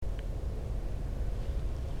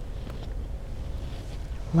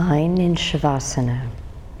Lying in Shavasana.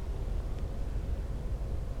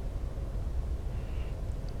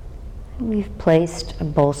 We've placed a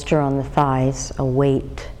bolster on the thighs, a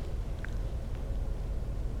weight.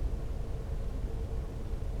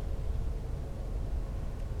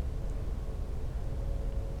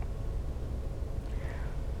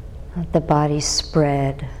 Let the body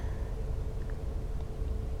spread,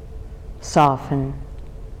 soften.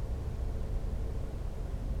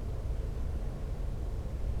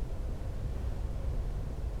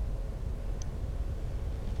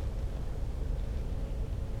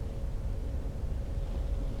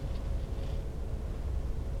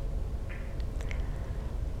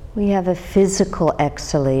 We have a physical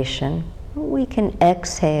exhalation. We can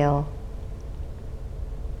exhale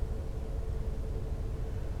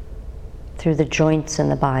through the joints in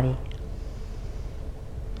the body.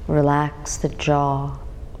 Relax the jaw,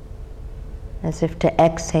 as if to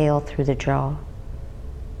exhale through the jaw.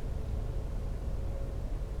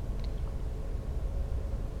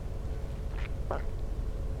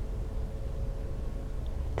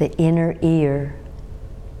 The inner ear,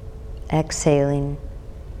 exhaling.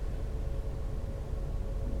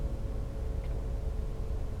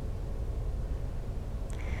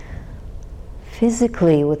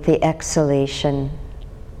 Physically, with the exhalation,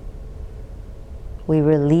 we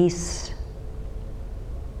release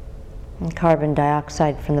carbon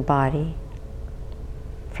dioxide from the body,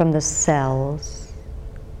 from the cells.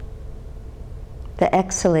 The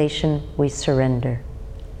exhalation, we surrender.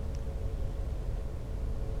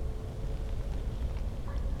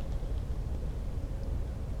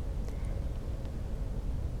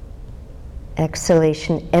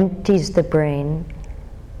 Exhalation empties the brain.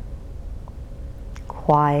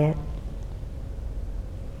 Quiet,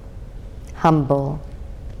 humble.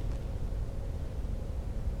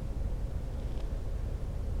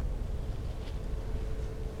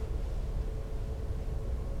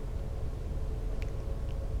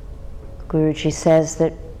 Guruji says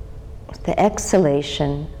that with the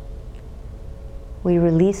exhalation, we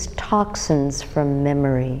release toxins from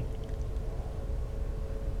memory.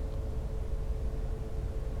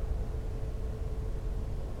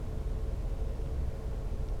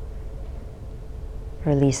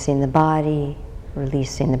 Releasing the body,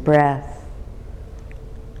 releasing the breath,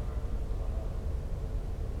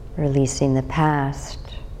 releasing the past,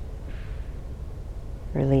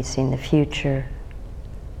 releasing the future.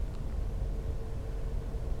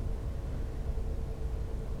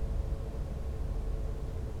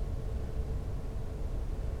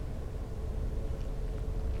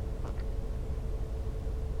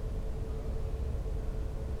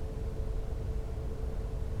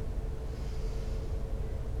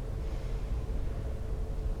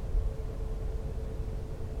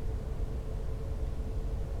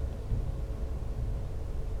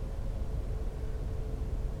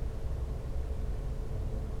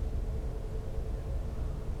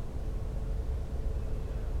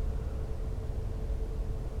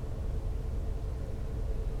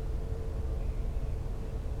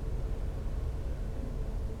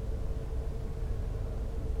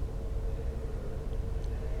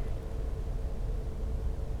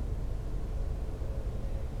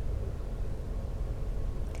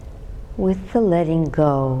 With the letting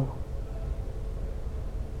go,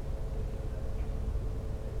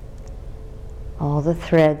 all the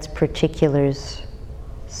threads, particulars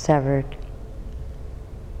severed,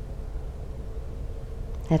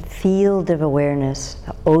 that field of awareness,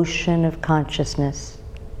 the ocean of consciousness,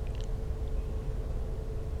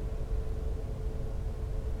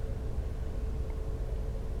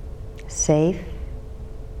 safe,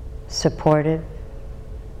 supportive,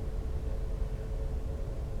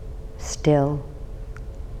 still.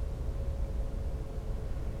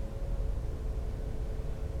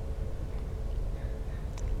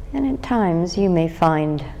 And at times you may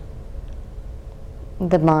find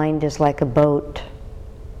the mind is like a boat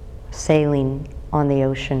sailing on the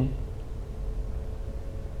ocean.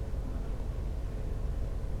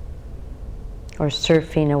 Or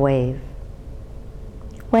surfing a wave.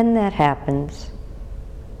 When that happens,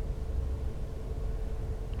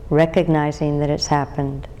 recognizing that it's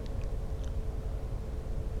happened,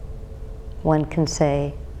 one can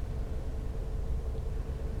say,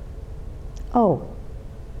 oh,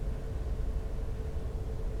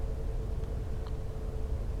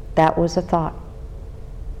 that was a thought.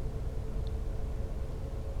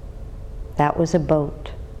 That was a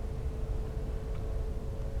boat.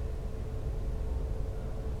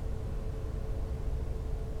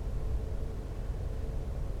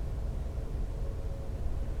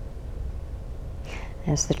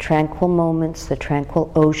 As the tranquil moments, the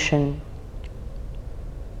tranquil ocean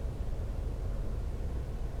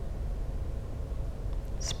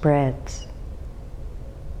spreads.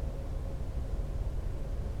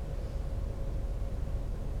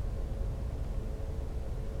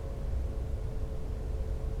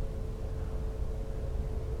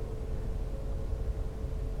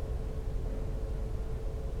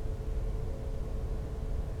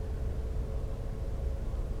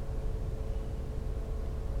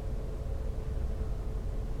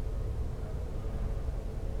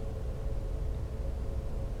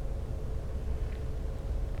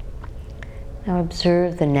 Now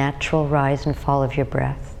observe the natural rise and fall of your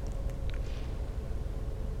breath.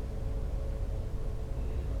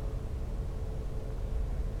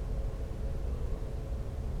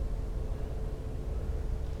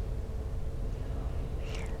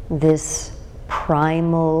 This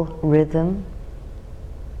primal rhythm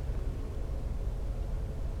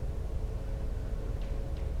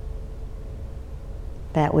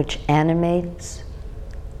that which animates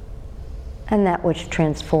and that which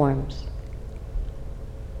transforms.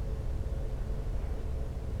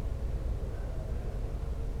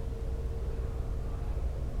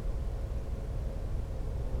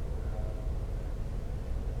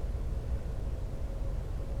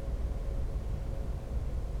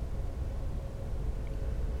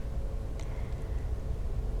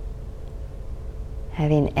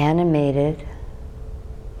 Having animated,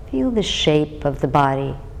 feel the shape of the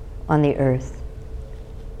body on the earth.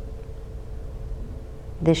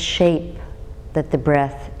 This shape that the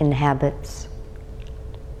breath inhabits.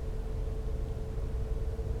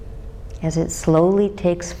 As it slowly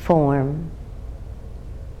takes form,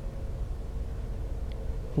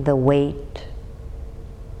 the weight,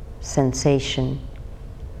 sensation,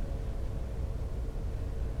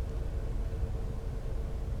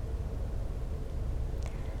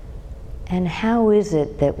 and how is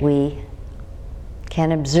it that we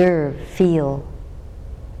can observe, feel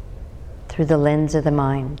through the lens of the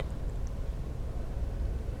mind?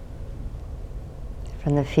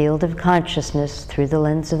 From the field of consciousness through the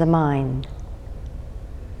lens of the mind,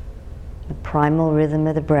 the primal rhythm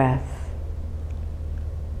of the breath,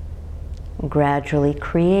 gradually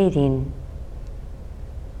creating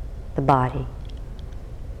the body.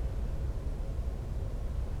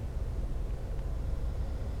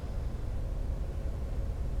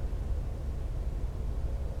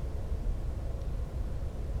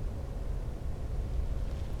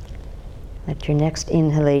 Let your next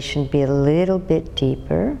inhalation be a little bit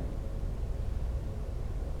deeper.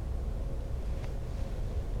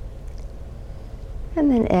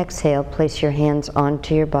 And then exhale, place your hands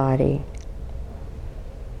onto your body.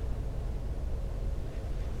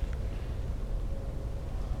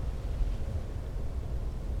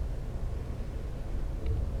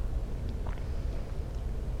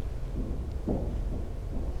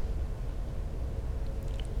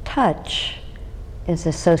 Touch is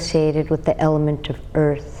associated with the element of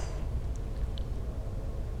earth.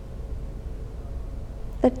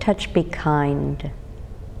 Let touch be kind.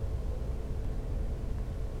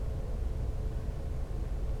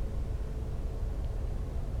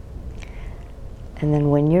 And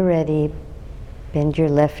then when you're ready, bend your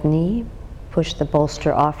left knee, push the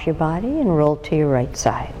bolster off your body and roll to your right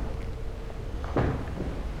side.